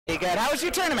good. How was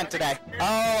your tournament today?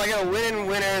 Oh, I got a win in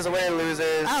winners, a win in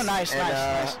losers. Oh, nice, and,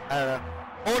 nice. I don't know.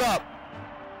 Hold up.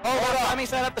 Hold up. Let me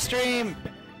set up the stream.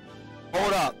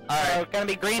 Hold up. All right. So, gonna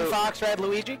be green fox, red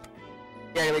Luigi?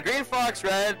 Yeah, gonna be green fox,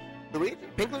 red Luigi?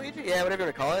 Pink Luigi? Yeah, whatever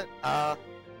you want to call it.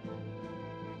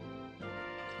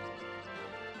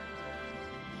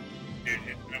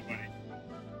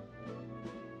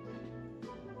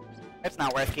 It's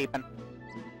not worth keeping.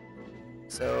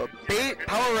 So, Abate,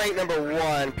 power rank number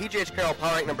 1, PGH Carroll,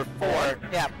 power rank number 4.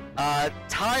 Yeah.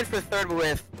 Tied for third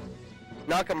with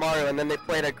Nakamaru, and then they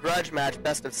played a grudge match,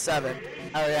 best of 7.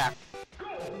 Oh, yeah.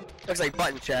 Looks like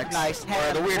button checks. Nice.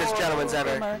 Or the weirdest gentleman's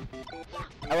ever.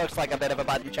 That looks like a bit of a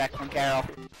button check from Carroll.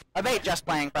 Abate just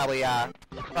playing probably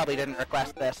didn't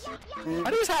request this.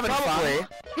 But he's having fun.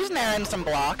 He's nailing some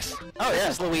blocks. Oh, yeah.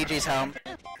 This is Luigi's home.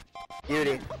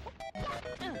 Beauty.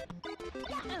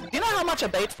 You know how much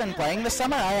Abate's been playing this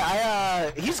summer?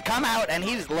 He's come out and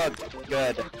he's looked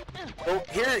good. Well,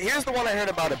 here's the one I heard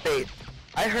about Abate.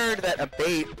 I heard that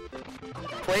Abate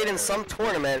played in some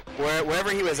tournament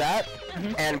wherever he was at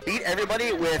and beat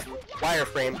everybody with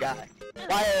wireframe guy.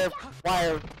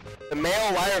 The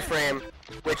male wireframe,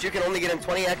 which you can only get in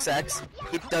 20XX.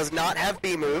 He does not have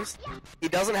B moves. He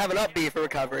doesn't have an up B for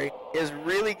recovery. He has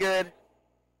really good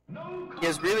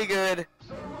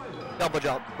double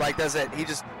jump. Like, that's it. He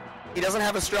doesn't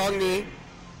have a strong knee.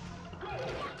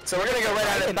 So we're gonna go right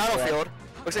out of Battlefield.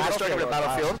 Looks like we're starting with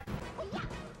Battlefield.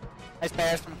 Nice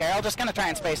bears from Carroll. Just gonna try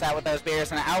and space out with those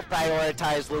bears and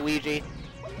out-prioritize Luigi.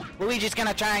 Luigi's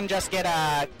gonna try and just get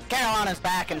Carroll on his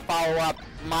back and follow up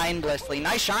mindlessly.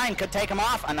 Nice shine, could take him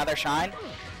off. Another shine.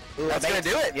 Ooh, that's gonna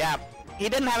do it. Yeah. He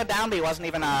didn't have a down B. Wasn't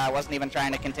even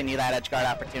trying to continue that edge guard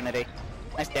opportunity.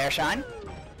 Nice dare shine.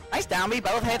 Nice down B.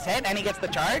 Both hits hit, and he gets the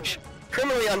charge.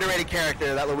 Criminally underrated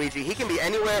character, that Luigi. He can be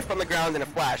anywhere from the ground in a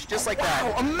flash, just like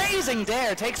that. Amazing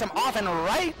dare. Takes him off and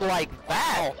right like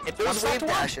that. Those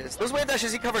wave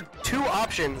dashes, he covered 2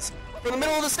 options from the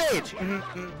middle of the stage.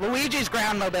 Luigi's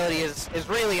ground mobility is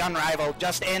really unrivaled,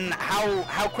 just in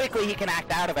how quickly he can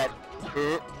act out of it.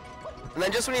 And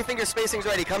then just when you think your spacing's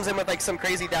right, he comes in with like some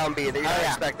crazy down B that you're not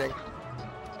expecting.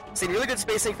 Seen really good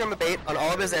spacing from Abate on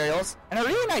all of his aerials. And a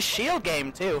really nice shield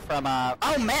game, too, from,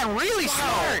 oh, man, really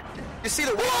smart! You see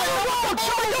the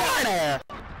whoa,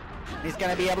 he's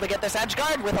going to be able to get this edge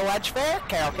guard with a ledge fair.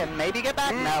 Carroll can maybe get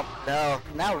back.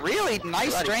 No, really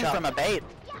nice string from Abate.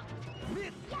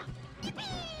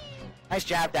 Nice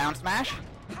jab down smash.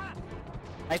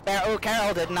 Nice bear. Oh,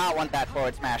 Carroll did not want that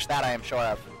forward smash. That I am sure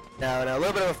of. No, a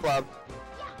little bit of a flub.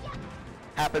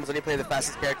 Happens when you play the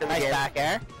fastest character in the game. Nice back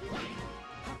air.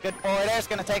 Good forward air is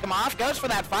going to take him off. Goes for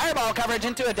that fireball coverage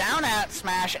into a down at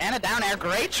smash and a down air.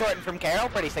 Great shorten from Carroll.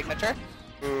 Pretty signature.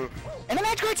 In an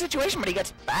edge guard situation, but he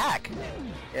gets back.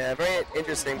 Yeah, very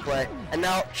interesting play. And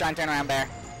now, shine turnaround bear.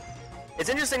 It's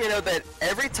interesting to note that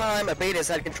every time Abate has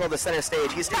had control of the center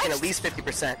stage, he's taken at least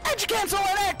 50%. Edge cancel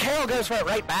in there. Carroll goes for it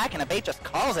right back, and Abate just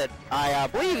calls it. I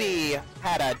believe he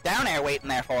had a down air waiting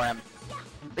there for him.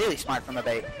 Really smart from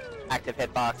Abate. Active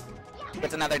hitbox.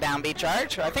 Gets another down B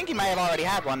charge. I think he might have already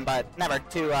had one, but never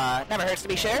hurts to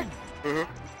be sure.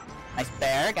 Nice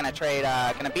bear. Gonna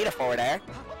beat a forward air.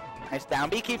 Nice down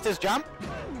B. Keeps his jump.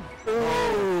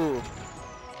 Ooh.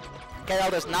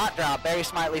 Carroll does not drop. Very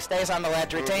smartly stays on the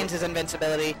ledge. Retains his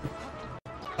invincibility.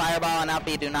 Fireball and up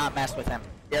B do not mess with him.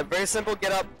 Yeah, very simple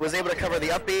get up. Was able to cover the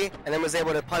up B, and then was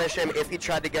able to punish him if he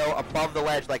tried to go above the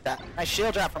ledge like that. Nice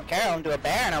shield drop from Carroll into a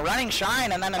bear and a running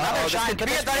shine, and then another shine. That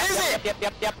is it!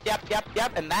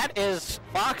 Yep. And that is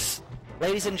Fox,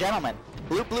 ladies and gentlemen.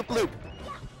 Bloop, bloop, bloop.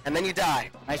 And then you die.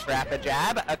 Nice rapid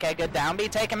jab. Okay, good down B.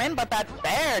 Take him in, but that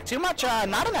bear, too much,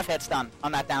 not enough hits done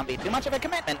on that down B. Too much of a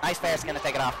commitment. Nice bear's gonna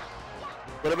take it off.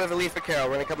 A little bit of a lead for Carroll.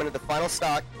 We're gonna come into the final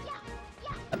stock.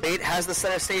 Abate has the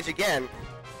center stage again.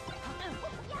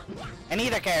 And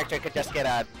either character could just get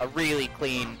a really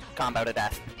clean combo to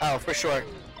death. Oh, for sure.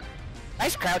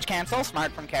 Nice crouch cancel,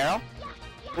 smart from Carroll.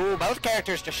 Ooh, both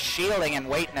characters just shielding and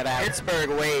waiting it out.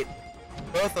 Pittsburgh, wait.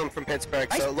 Both of them from Pittsburgh,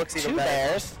 nice, so it looks even better.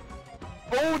 Bears.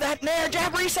 Oh, that nair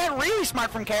jab reset, really smart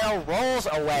from Carroll. Rolls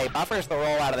away, buffers the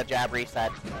roll out of the jab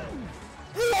reset.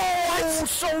 Whoa,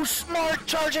 so smart,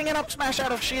 charging an up smash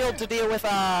out of shield to deal with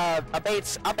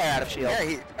Abate's up air out of shield.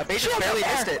 Yeah, Abate just barely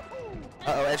missed it.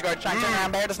 Uh-oh, edge guard shine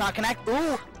turnaround bear does not connect.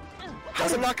 Ooh!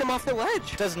 Doesn't knock him off the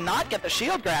ledge. Does not get the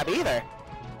shield grab either.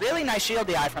 Really nice shield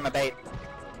DI from Abate.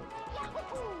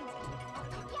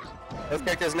 Those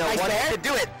characters know what to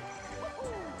do it.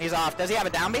 He's off. Does he have a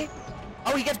down B?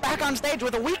 Oh, he gets back on stage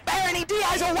with a weak bear and he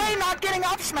DIs away, not getting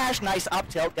up smash. Nice up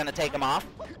tilt, gonna take him off.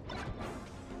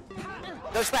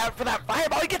 Goes for that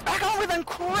fireball. He gets back on with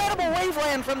incredible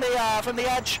waveland from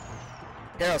the edge.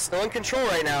 Carroll's still in control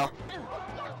right now.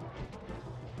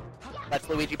 Lets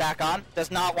Luigi back on. Does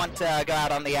not want to go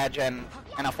out on the edge and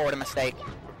afford a mistake.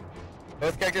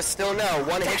 Both characters still know.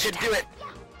 One hit should do it.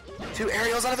 Two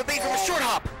aerials out of Abate from a short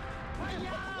hop.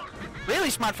 Really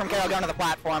smart from Carroll going to the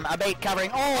platform. Abate covering.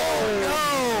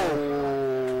 Oh,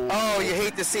 no! Oh, you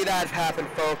hate to see that happen,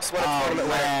 folks. What a tournament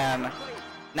man.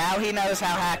 Now he knows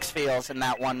how Hacks feels in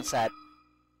that one set.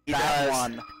 He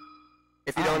does.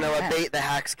 If you don't know, Abate the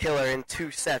Hacks killer in 2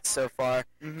 sets so far.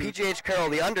 PGH Carroll,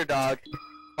 the underdog,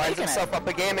 finds himself up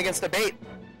a game against Abate.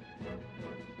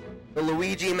 The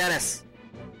Luigi Menace.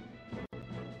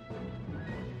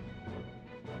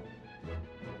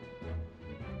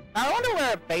 I wonder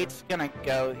where Abate's gonna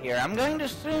go here. I'm going to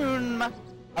assume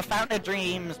a Fountain of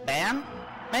Dreams ban,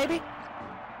 maybe?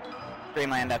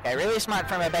 Dreamland, okay. Really smart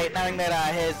from Abate, knowing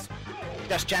that his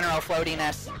just general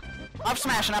floatiness. Up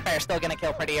smash and up air still gonna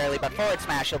kill pretty early, but forward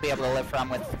smash he'll be able to live from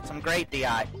with some great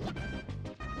DI.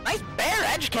 Nice bear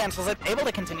edge cancels it, able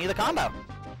to continue the combo.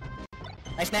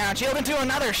 Nice nair on shield into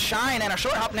another shine and a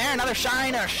short hop nair, another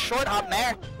shine and a short hop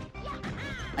nair.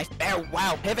 Nice bear,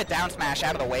 wow, pivot down smash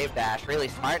out of the wave dash, really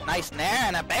smart. Nice nair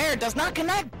and a bear does not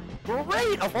connect.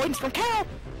 Great avoidance from Carroll.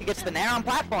 He gets the nair on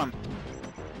platform.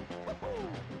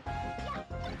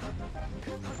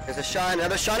 There's a shine,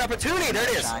 another shine opportunity, there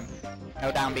it is. Shine.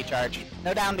 No down B charge.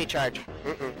 No down B charge.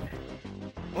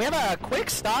 We have a quick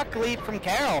stock lead from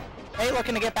Carroll. Hey,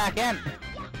 looking to get back in.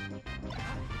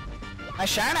 Nice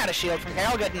shine out of shield from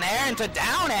Carroll. Good nair into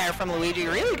down air from Luigi.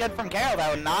 Really good from Carroll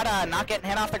though. Not getting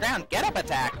hit off the ground. Get up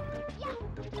attack.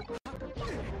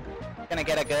 Gonna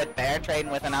get a good bear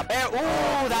trading with an up air.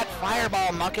 Ooh, that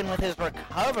fireball mucking with his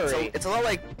recovery. So it's a lot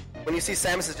like when you see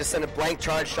Samus just send a blank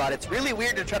charge shot. It's really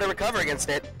weird to try to recover against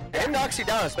it. It knocks you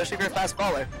down, especially if you're a fast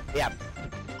faller. Yeah.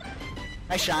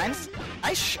 Nice shines.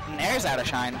 Nice nairs out of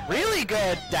shine. Really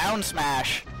good down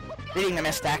smash. Reading the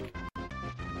mistech.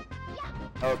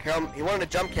 Oh, Carroll, he wanted a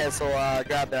jump cancel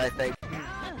grab there, I think.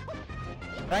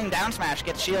 Running down smash,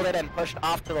 gets shielded and pushed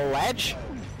off to the ledge.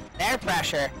 Nair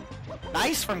pressure.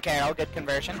 Nice from Carroll, good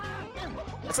conversion.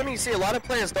 That's something you see a lot of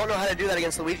players don't know how to do that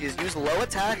against Luigi, is use low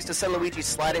attacks to send Luigi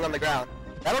sliding on the ground.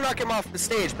 That'll knock him off the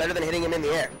stage better than hitting him in the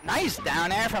air. Nice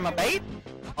down air from Abate.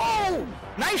 Oh,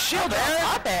 nice shield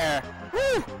drop up air.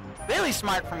 Woo, really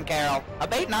smart from Carroll.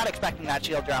 Abate not expecting that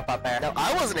shield drop up air. No,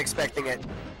 I wasn't expecting it.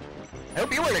 I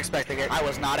hope you weren't expecting it. I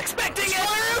was not expecting it!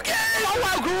 Oh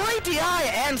wow, great DI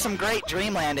and some great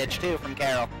dreamlandage too from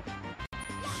Carroll.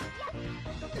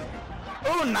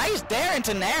 Oh, nice dare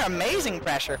into nair. Amazing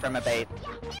pressure from Abate.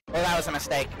 Oh, that was a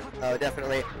mistake. Oh,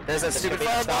 definitely. There's a stupid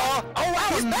fireball. Oh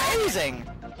wow, amazing!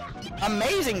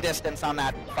 Amazing distance on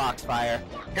that Foxfire.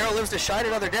 Carroll lives to shine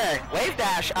another day. Wave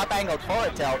dash, up angled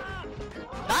forward tilt.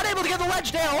 Not able to get the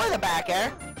ledge dare or the back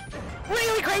air.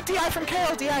 Really great DI from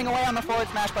Carroll, DIing away on the forward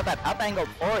smash, but that up-angled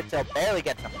forward tilt barely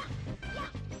gets him.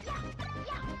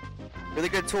 Really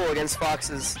good tool against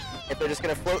Foxes if they're just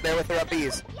going to float there with their up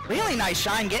Bs. Really nice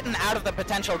shine, getting out of the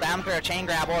potential down throw, chain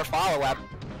grab, or follow-up.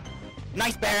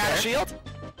 Nice bear out of shield.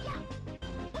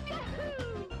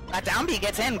 That down B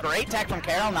gets in, great tech from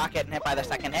Carroll, not getting hit by the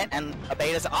second hit, and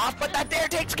Abate is off, but that dare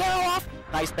takes Carroll off.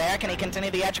 Nice bear, can he continue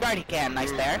the edge guard? He can,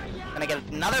 nice bear. Gonna get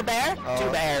another bear, 2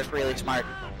 bears, really smart.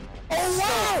 Oh,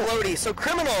 wow! So floaty, so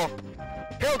criminal.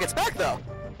 Carroll gets back, though.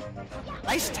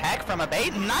 Nice tech from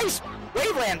Abate. Nice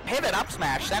Waveland pivot up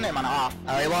smash. Send him on off.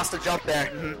 He lost a jump there.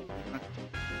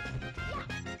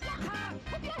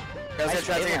 Carroll's gonna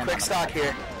try to take a quick stock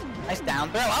here. Nice down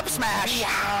throw. Up smash.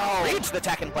 Wow! Reads the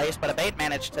tech in place, but Abate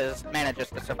manages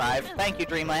to survive. Thank you,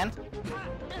 Dreamland.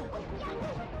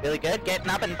 Really good. Getting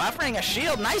up and buffering a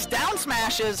shield. Nice down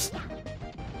smashes.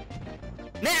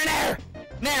 Nair, nair!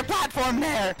 Nair, platform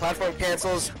nair! Platform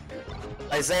cancels.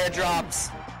 Isaiah drops.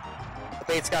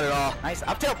 Abate's got it all. Nice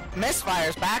up tilt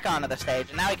misfires back onto the stage,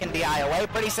 and now he can DI away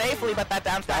pretty safely, but that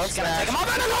down smash is going to take him off.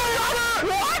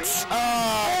 What?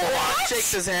 Oh, what?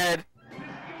 Shakes his head.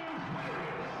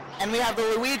 And we have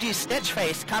the Luigi Stitch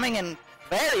face coming in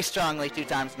very strongly 2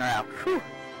 times in a row. Whew.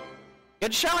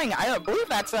 Good showing. I believe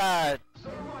that's, yeah,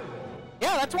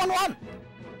 that's 1-1.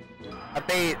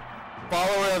 Abate,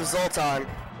 follower of Zoltan,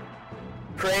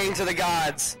 praying to the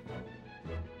gods,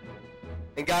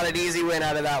 and got an easy win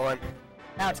out of that one.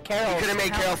 Now it's Carroll. You could have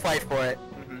made Carroll fight for it.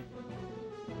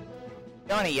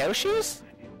 Going to Yoshi's?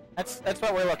 That's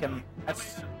what we're looking.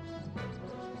 That's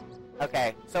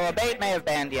okay. So Abate may have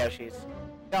banned Yoshi's.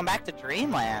 Going back to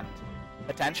Dreamland,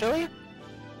 potentially.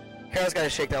 Carroll's got to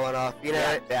shake that one off. You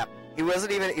know, yeah. He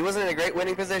wasn't in a great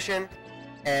winning position,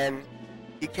 and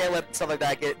you can't let stuff like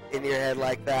that get in your head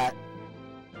like that.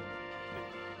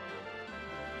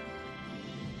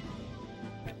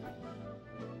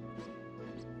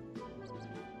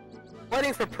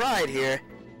 fighting for pride here.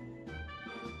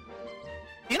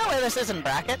 Do you know where this is in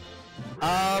bracket?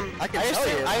 I can tell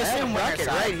you. I assume bracket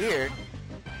right here.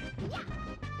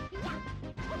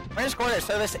 Winners quarter,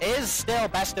 so this is still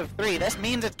best of 3. This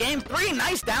means it's game 3.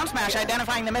 Nice down smash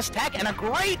identifying the missed tech, and a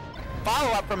great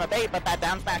follow-up from Abate, but that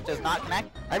down smash does not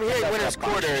connect. I'm hearing winners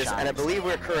quarters, and I believe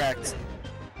we're correct.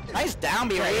 Nice down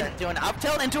B read, do an up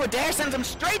tilt into a dare, sends him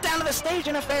straight down to the stage,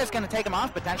 and if Fair's going to take him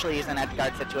off, potentially he's in an edge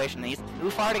guard situation. He's too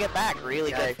far to get back.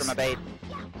 Really good from Abate.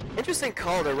 Interesting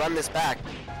call to run this back.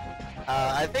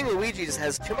 I think Luigi just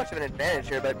has too much of an advantage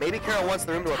here, but maybe Carroll wants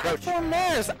the room to approach.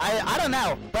 I don't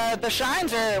know, but the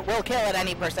shines will kill at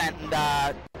any percent, and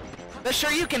the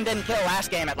Shoryuken didn't kill last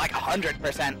game at like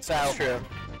 100%, so... That's true.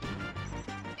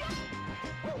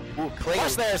 Ooh,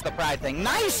 plus there's the pride thing.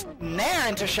 Nice nair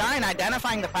into Shine,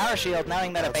 identifying the power shield,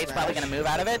 knowing that Abate's probably going to move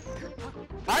out of it.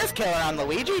 Marth killer on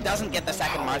Luigi, doesn't get the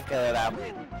second Marth killer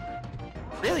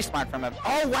though. Really smart from him.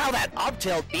 Oh wow, that up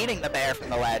tilt beating the bear from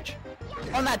the ledge.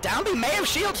 On that down B may have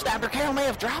shield stabbed, or Carroll may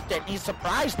have dropped it, and he's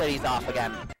surprised that he's off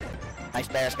again. Nice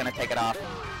bear's going to take it off.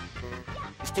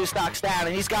 He's 2 stocks down,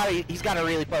 and he's got to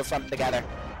really pull something together.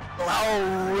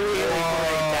 Oh, really great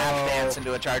dash dance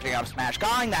into a charging up smash.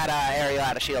 Calling that aerial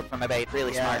out of shield from Abate.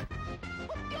 Really smart.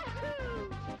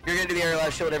 You're going to do the aerial out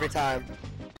of shield every time.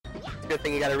 It's a good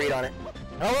thing you got to read on it.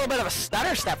 A little bit of a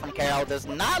stutter step from Carroll. Does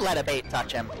not let Abate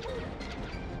touch him.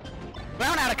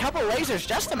 Thrown out a couple lasers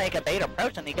just to make Abate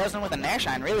approach, and he goes in with a nair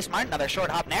shine. Really smart. Another short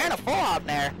hop nair and a full hop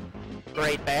nair.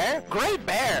 Great bear. Great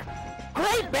bear.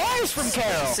 Great bears from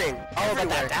Carroll. Oh, but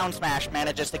that down smash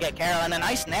manages to get Carroll, and a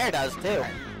nice nair does too.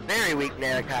 Very weak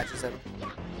nair catches him.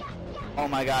 Oh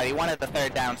my god, he wanted the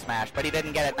third down smash, but he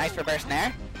didn't get it. Nice reverse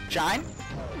nair. Shine.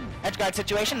 Edge guard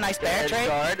situation. Nice bear trade.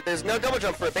 Guard. There's no double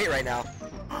jump for Abate right now.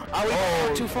 Oh,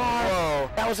 he too far. Whoa.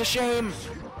 That was a shame.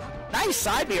 Nice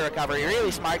side B recovery.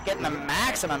 Really smart, getting the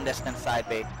maximum distance side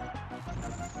B.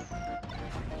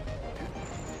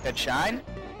 Good shine.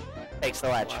 Takes the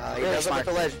ledge. Wow, he does it with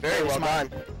the ledge. Very well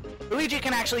done. Luigi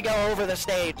can actually go over the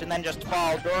stage and then just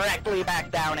fall directly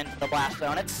back down into the blast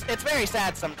zone. It's very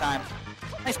sad sometimes.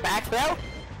 Nice back throw.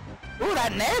 Ooh,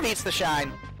 that nair beats the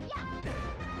shine.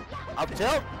 Up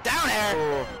tilt, down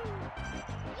air.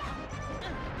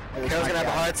 Carroll's gonna have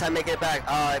a hard time making it back.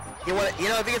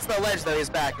 If he gets the ledge though, he's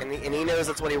back, and he knows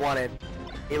that's what he wanted.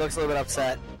 He looks a little bit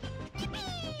upset. He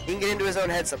can get into his own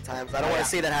head sometimes. I don't want to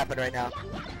see that happen right now.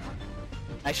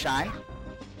 Nice shine.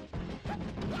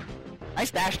 Nice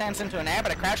dash dance into an air,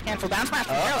 but a crouch cancel down smash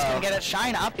from Carroll's gonna get it.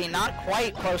 Shine up, he not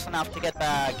quite close enough to get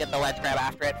the ledge grab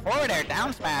after it. Forward air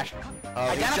down smash.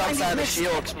 He jumps out of the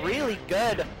shield. Looks really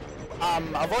good.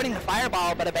 Avoiding the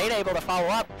fireball, but Abate able to follow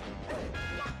up.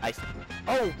 Nice.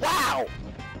 Oh wow!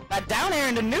 That down air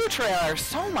into neutral,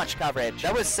 so much coverage.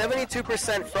 That was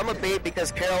 72% from Abate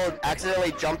because Carroll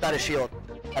accidentally jumped out of shield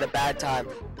at a bad time.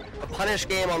 The punish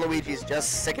game on Luigi's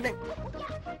just sickening.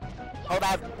 Oh,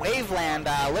 that Waveland,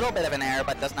 a little bit of an error,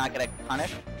 but does not get a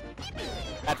punish.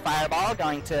 That fireball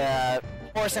going to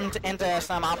force him into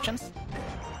some options.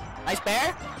 Nice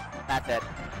bear. That's it.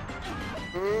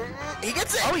 He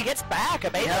gets it! Oh, he gets back.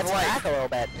 Abate gets back a little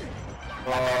bit. That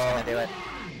bear's going to do it.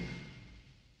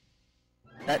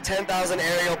 That 10,000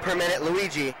 aerial per minute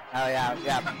Luigi. Oh, yeah.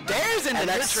 Dares into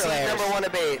neutral airs. Number 1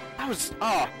 Abate. That was,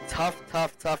 tough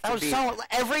that was beat. So,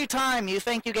 every time you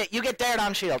think you get dared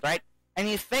on shield, right? And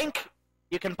you think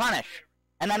you can punish.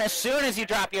 And then as soon as you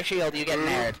drop your shield, you get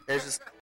nared. There's just